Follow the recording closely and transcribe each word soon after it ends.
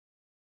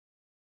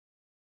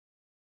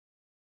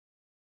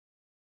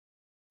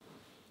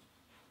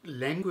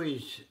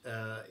Language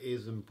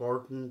is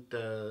important,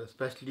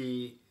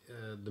 especially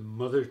the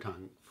mother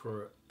tongue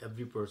for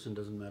every person,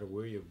 doesn't matter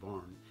where you're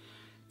born.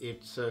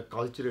 It's a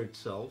culture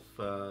itself,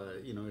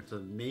 it's a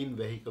main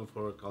vehicle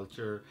for a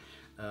culture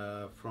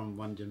from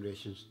one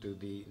generation to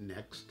the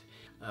next.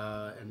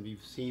 And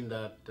we've seen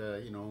that,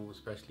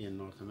 especially in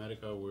North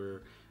America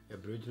where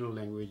Aboriginal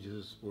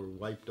languages were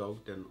wiped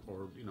out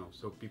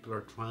so people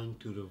are trying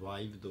to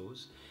revive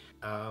those.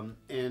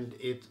 And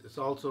it's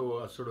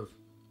also a sort of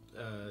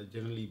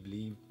generally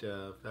believed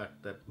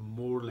fact that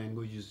more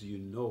languages you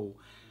know,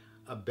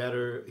 a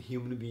better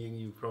human being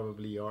you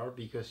probably are,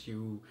 because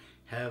you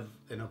have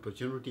an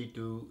opportunity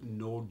to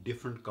know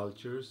different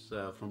cultures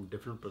from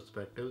different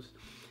perspectives,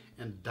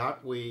 and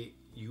that way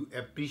you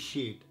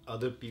appreciate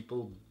other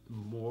people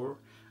more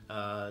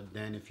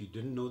than if you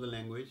didn't know the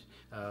language.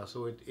 I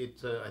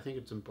think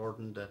it's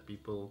important that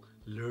people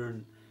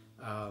learn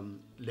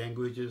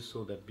languages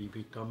so that we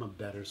become a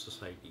better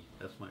society.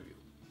 That's my view.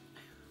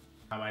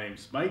 My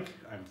name's Mike.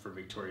 I'm from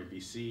Victoria,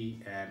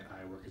 BC, and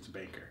I work as a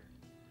banker.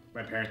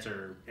 My parents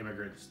are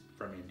immigrants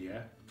from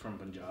India, from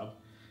Punjab.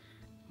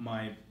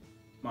 My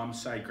mom's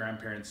side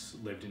grandparents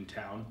lived in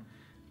town.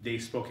 They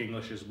spoke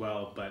English as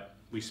well, but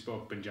we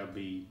spoke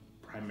Punjabi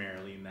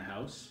primarily in the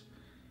house.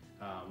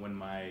 When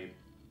my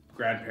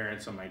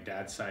grandparents on my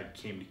dad's side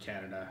came to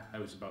Canada, I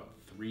was about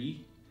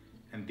 3,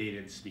 and they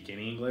didn't speak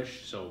any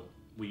English, so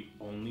we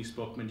only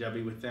spoke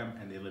Punjabi with them,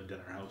 and they lived in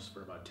our house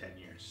for about 10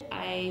 years.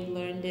 I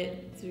learned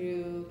it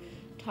through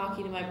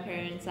talking to my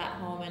parents at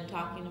home and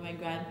talking to my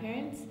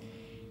grandparents.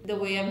 The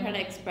way I'm trying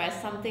to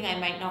express something, I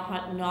might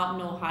not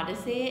know how to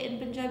say it in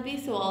Punjabi,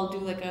 so I'll do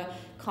like a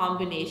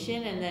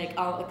combination and like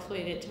I'll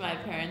explain it to my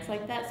parents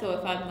like that. So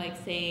if I'm like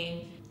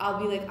saying, I'll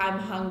be like, I'm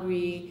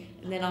hungry,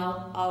 and then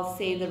I'll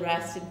say the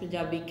rest in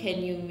Punjabi,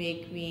 can you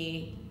make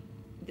me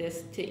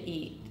this to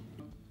eat?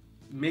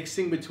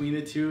 Mixing between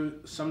the two,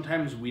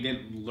 sometimes we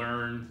didn't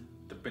learn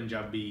the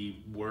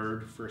Punjabi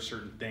word for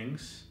certain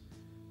things.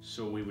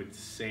 So we would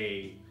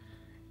say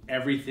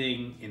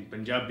everything in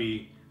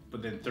Punjabi,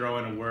 but then throw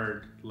in a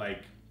word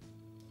like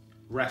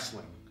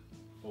wrestling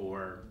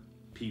or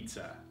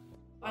pizza.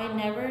 I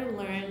never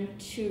learned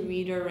to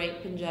read or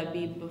write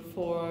Punjabi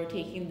before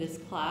taking this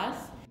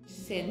class.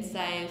 Since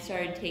I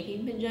started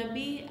taking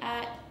Punjabi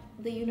at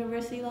the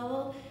university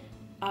level,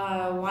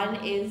 one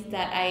is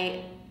that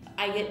I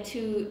get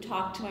to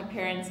talk to my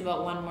parents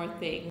about one more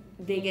thing.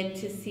 They get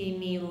to see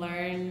me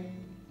learn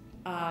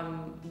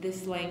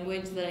this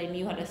language that I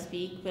knew how to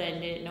speak, but I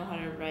didn't know how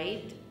to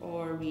write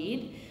or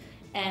read.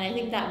 And I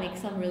think that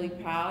makes them really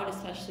proud,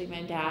 especially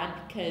my dad,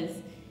 because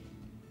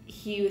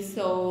he was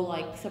so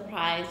like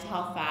surprised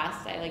how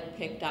fast I like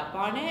picked up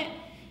on it.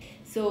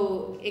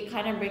 So it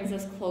kind of brings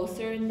us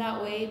closer in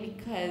that way,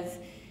 because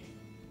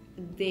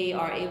they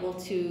are able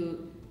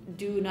to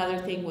do another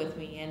thing with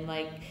me and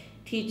like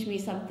teach me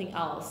something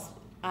else.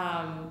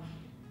 And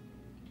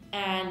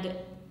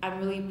I'm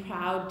really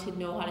proud to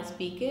know how to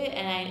speak it,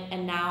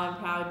 and now I'm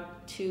proud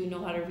to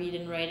know how to read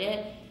and write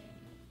it.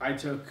 I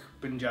took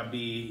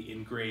Punjabi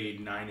in grade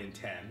 9 and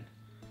 10.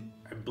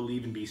 I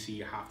believe in BC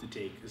you have to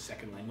take a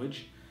second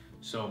language,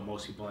 so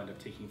most people end up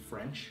taking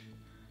French.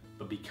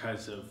 But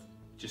because of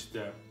just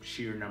the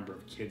sheer number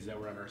of kids that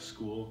were at our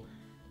school,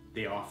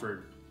 they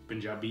offered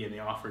Punjabi and they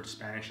offered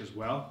Spanish as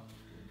well.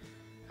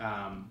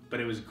 But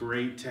it was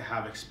great to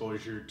have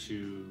exposure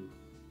to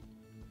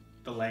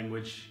the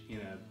language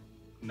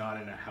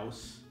not in a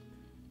house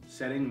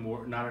setting,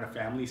 not in a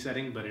family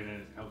setting, but in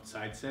an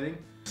outside setting.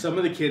 Some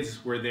of the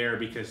kids were there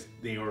because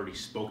they already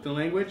spoke the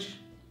language.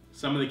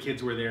 Some of the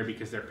kids were there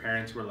because their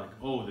parents were like,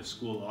 oh, the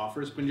school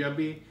offers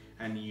Punjabi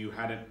and you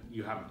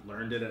haven't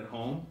learned it at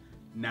home.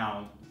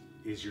 Now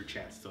is your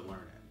chance to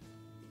learn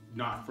it.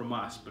 Not from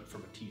us, but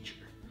from a teacher.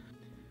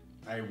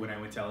 When I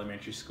went to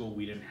elementary school,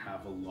 we didn't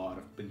have a lot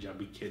of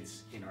Punjabi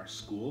kids in our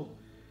school.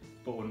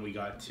 But when we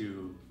got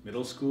to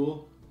middle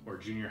school or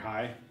junior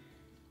high,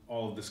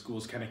 all of the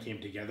schools kind of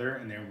came together,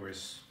 and there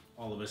was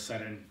all of a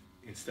sudden,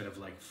 instead of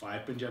like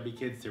 5 Punjabi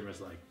kids, there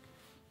was like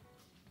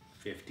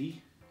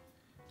 50.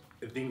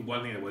 I think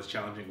one thing that was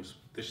challenging was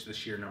the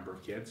sheer number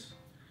of kids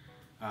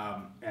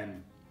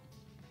and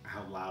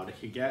how loud it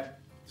could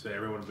get. So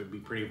everyone would be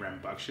pretty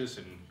rambunctious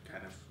and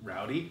kind of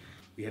rowdy.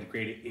 We had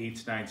grade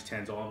 8s, 9s,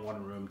 10s all in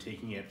one room,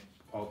 taking it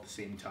all at the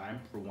same time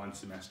for one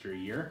semester a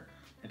year.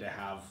 And to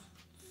have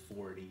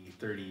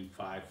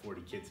 35,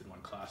 40 kids in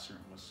one classroom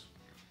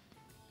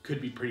could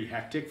be pretty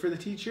hectic for the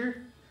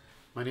teacher.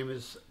 My name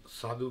is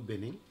Sadhu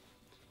Binning,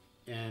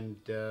 and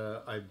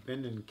I've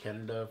been in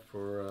Canada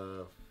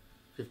for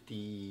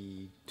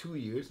 52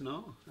 years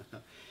now.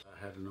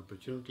 I had an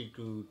opportunity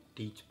to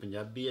teach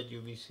Punjabi at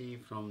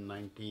UBC from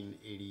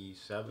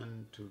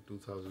 1987 to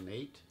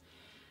 2008,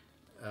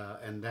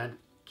 and that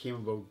came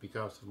about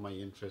because of my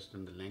interest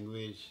in the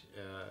language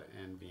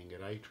and being a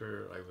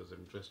writer. I was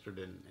interested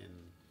in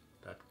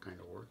that kind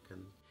of work,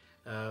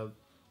 and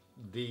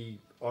the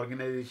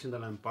organization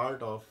that I'm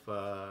part of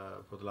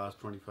for the last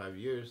 25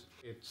 years,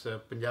 it's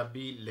a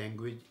Punjabi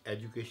Language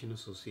Education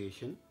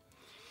Association.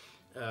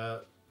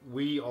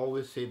 we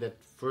always say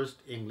that first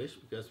English,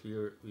 because we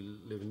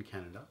live in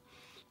Canada,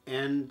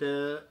 and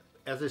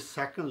as a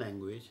second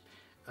language,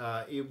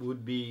 it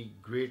would be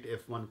great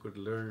if one could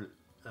learn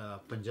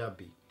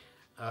Punjabi.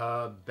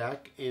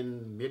 Back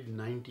in mid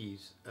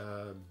 90s,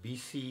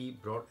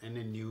 BC brought in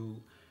a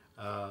new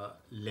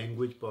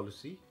language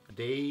policy.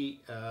 They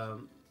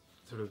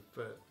sort of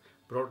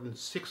brought in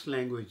 6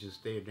 languages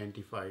they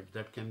identified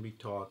that can be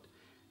taught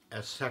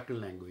as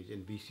second language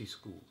in BC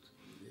schools.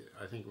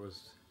 I think it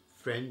was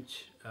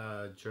French,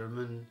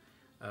 German,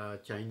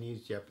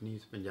 Chinese,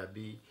 Japanese,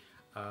 Punjabi,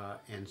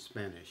 and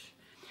Spanish.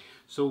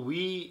 So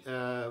we,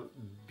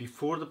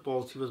 before the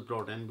policy was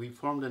brought in, we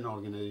formed an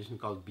organization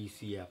called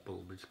BC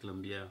Apple, British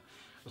Columbia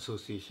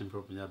Association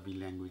for Punjabi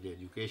Language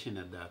Education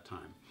at that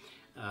time.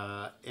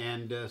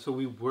 So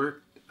we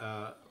worked,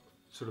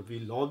 we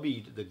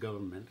lobbied the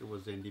government, it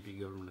was the NDP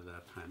government at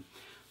that time,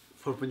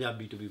 for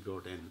Punjabi to be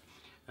brought in.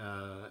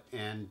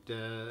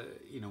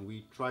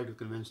 We tried to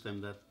convince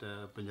them that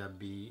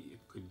Punjabi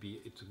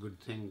it's a good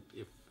thing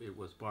if it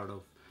was part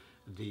of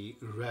the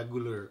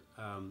regular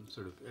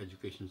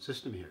education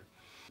system here.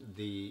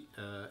 The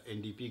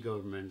NDP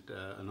government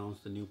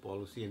announced the new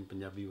policy, and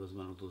Punjabi was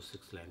one of those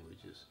 6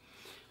 languages.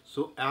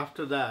 So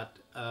after that,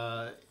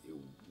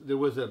 there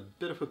was a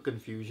bit of a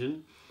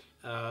confusion.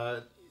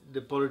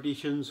 The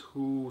politicians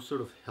who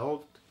sort of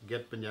helped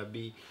get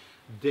Punjabi,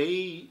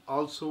 they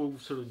also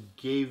sort of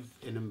gave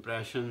an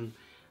impression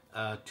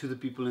to the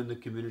people in the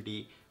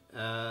community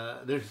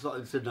that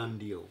it's a done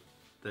deal,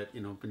 that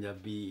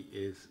Punjabi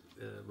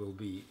will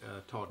be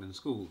taught in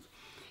schools.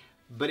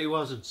 But it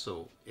wasn't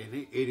so, and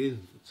it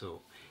isn't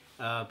so.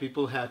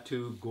 People had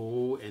to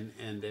go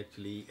and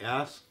actually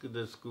ask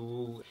the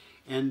school,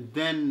 and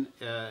then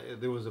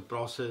there was a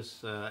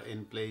process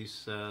in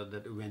place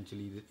that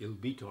eventually it'll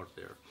be taught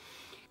there.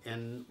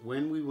 And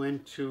when we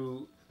went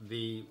to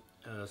the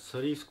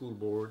Surrey School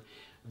Board,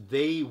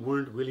 they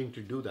weren't willing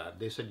to do that.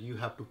 They said you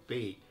have to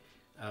pay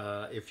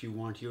if you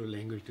want your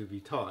language to be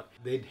taught.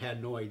 They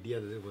had no idea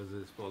that there was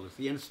this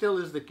policy, and still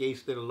is the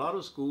case. There are a lot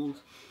of school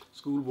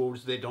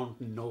boards, they don't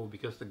know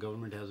because the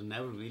government has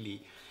never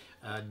really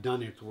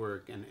done its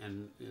work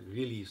and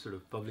really sort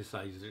of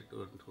publicized it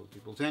or told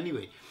people. So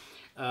anyway,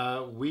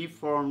 we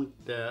formed,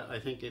 I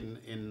think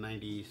in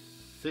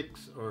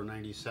 96 or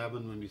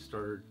 97 when we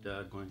started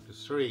going to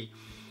Surrey,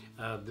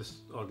 this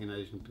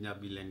organization,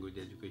 Punjabi Language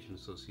Education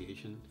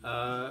Association.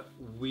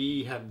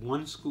 We had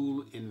one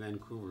school in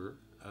Vancouver.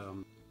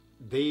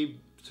 They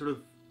sort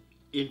of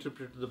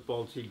interpreted the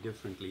policy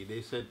differently.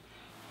 They said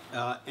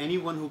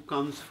anyone who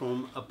comes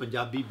from a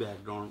Punjabi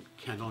background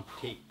cannot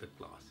take the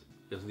class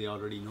because they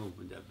already know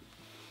Punjabi.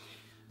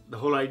 The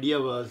whole idea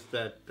was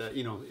that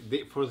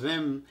for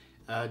them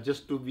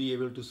just to be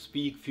able to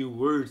speak few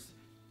words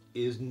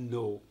is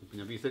no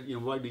Punjabi. He said,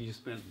 why do you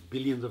spend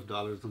billions of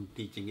dollars on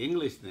teaching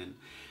English then?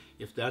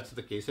 If that's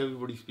the case,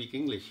 everybody speak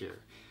English here.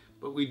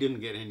 But we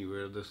didn't get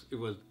anywhere. It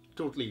was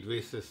totally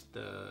racist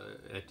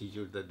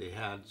attitude that they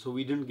had. So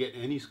we didn't get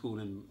any school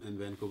in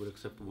Vancouver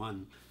except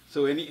one.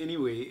 So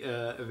anyway,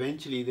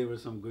 eventually there were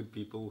some good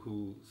people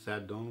who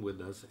sat down with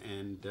us,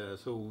 and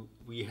so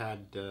we had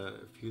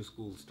a few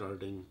schools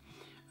starting,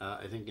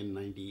 I think in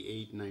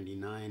 98,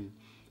 99.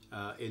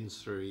 In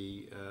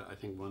Surrey, I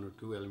think 1 or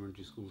 2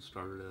 elementary schools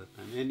started at that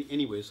time. And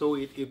anyway, so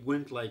it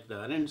went like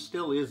that, and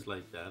still is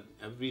like that.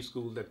 Every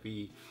school that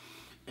we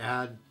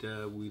add,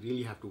 we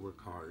really have to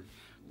work hard.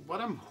 What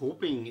I'm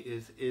hoping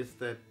is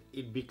that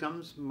it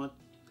becomes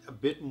a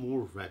bit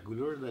more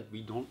regular, that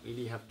we don't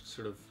really have to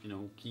sort of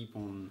keep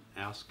on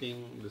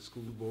asking the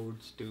school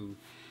boards to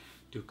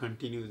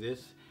continue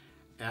this.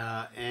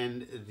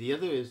 And the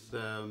other is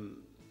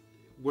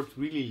what's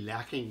really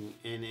lacking,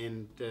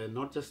 and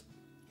not just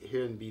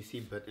here in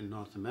BC but in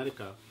North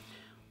America,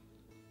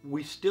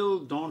 we still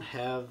don't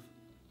have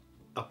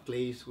a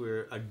place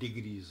where a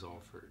degree is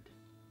offered.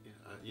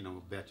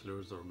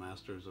 Bachelor's or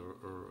master's or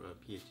a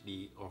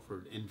PhD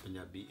offered in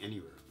Punjabi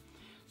anywhere.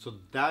 So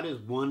that is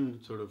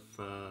one sort of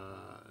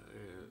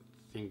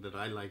thing that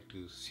I like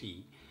to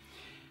see.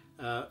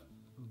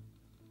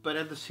 But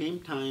at the same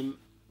time,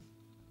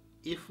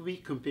 if we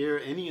compare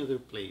any other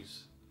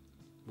place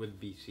with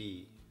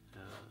BC,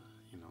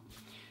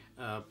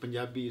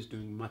 Punjabi is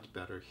doing much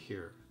better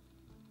here.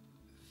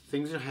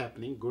 Things are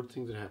happening, good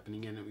things are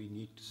happening, and we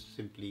need to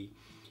simply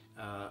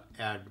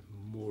add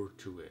more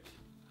to it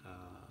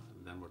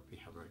than what we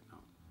have right now.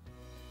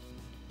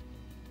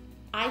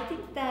 I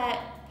think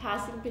that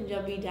passing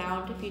Punjabi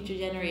down to future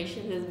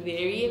generations is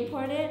very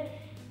important.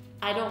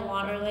 I don't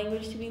want our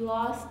language to be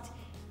lost.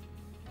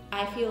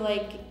 I feel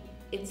like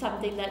it's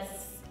something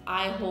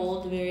I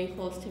hold very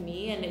close to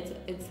me, and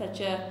it's such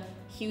a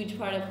huge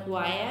part of who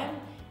I am.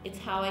 It's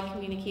how I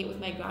communicate with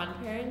my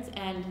grandparents,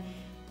 and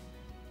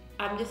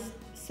I'm just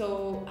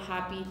so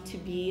happy to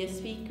be a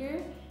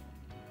speaker.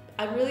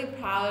 I'm really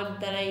proud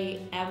that I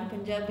am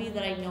Punjabi,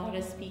 that I know how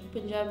to speak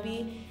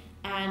Punjabi,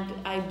 and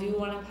I do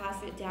want to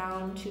pass it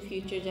down to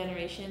future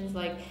generations.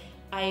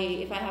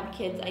 If I have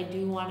kids, I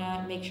do want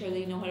to make sure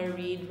they know how to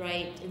read,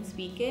 write, and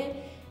speak it.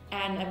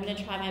 and I'm going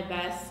to try my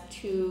best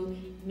to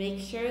make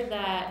sure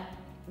that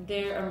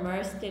they're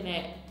immersed in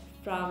it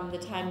from the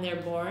time they're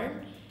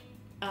born,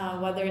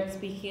 whether it's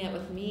speaking it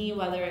with me,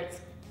 whether it's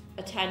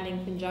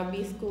attending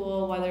Punjabi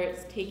school, whether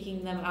it's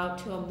taking them out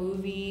to a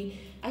movie.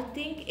 I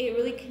think it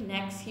really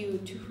connects you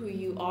to who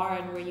you are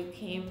and where you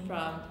came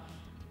from,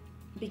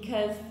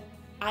 because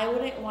I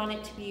wouldn't want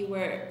it to be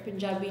where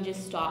Punjabi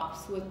just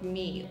stops with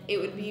me. It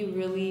would be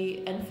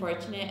really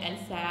unfortunate and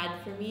sad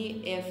for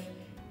me if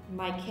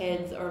my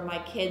kids or my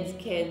kids'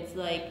 kids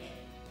like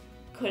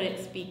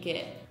couldn't speak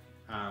it.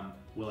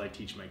 Will I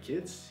teach my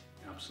kids?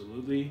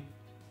 Absolutely.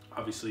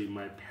 Obviously,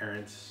 my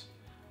parents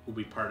will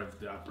be part of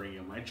the upbringing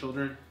of my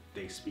children.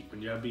 They speak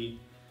Punjabi,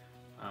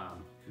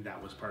 and that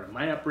was part of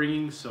my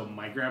upbringing. So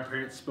my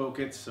grandparents spoke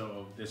it.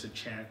 So there's a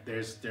chance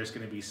there's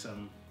going to be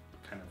some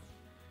kind of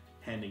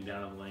handing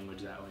down of the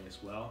language that way as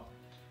well.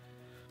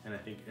 And I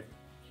think if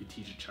you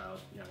teach a child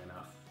young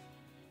enough,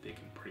 they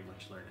can pretty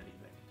much learn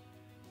anything,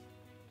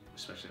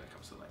 especially when it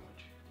comes to language.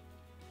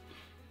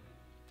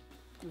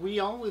 We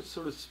always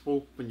sort of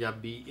spoke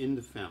Punjabi in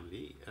the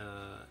family,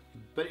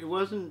 but it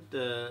wasn't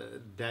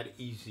that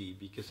easy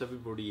because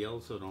everybody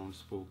else around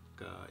spoke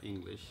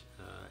English,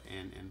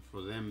 and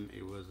for them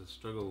it was a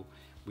struggle.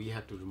 We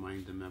had to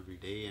remind them every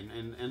day,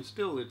 and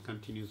still it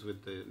continues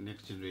with the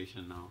next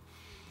generation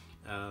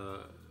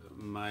now.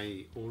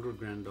 My older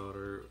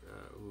granddaughter,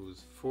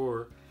 who's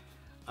 4,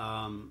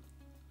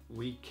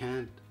 we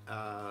can't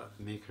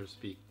make her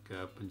speak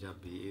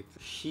Punjabi.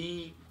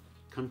 She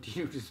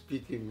continued to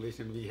speak English,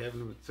 and we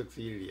haven't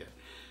succeeded yet.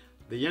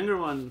 The younger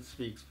one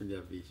speaks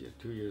Punjabi. She's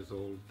 2 years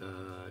old.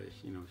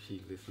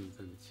 She listens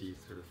and she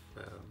sort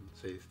of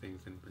says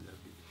things in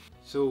Punjabi.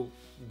 So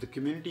the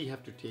community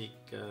have to take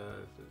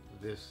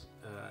this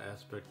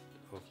aspect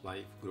of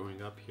life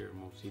growing up here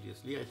more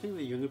seriously. I think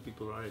the younger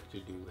people are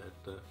actually doing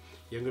that.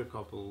 Younger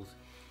couples,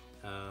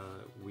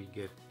 we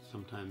get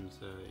sometimes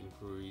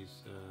inquiries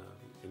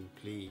in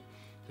plea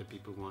that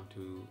people want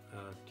to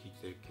teach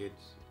their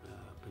kids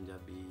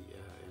Punjabi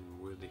and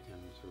where they can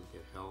sort of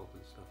get help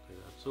and stuff like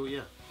that. So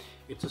yeah,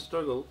 it's a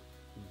struggle,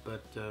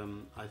 but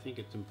I think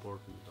it's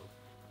important though.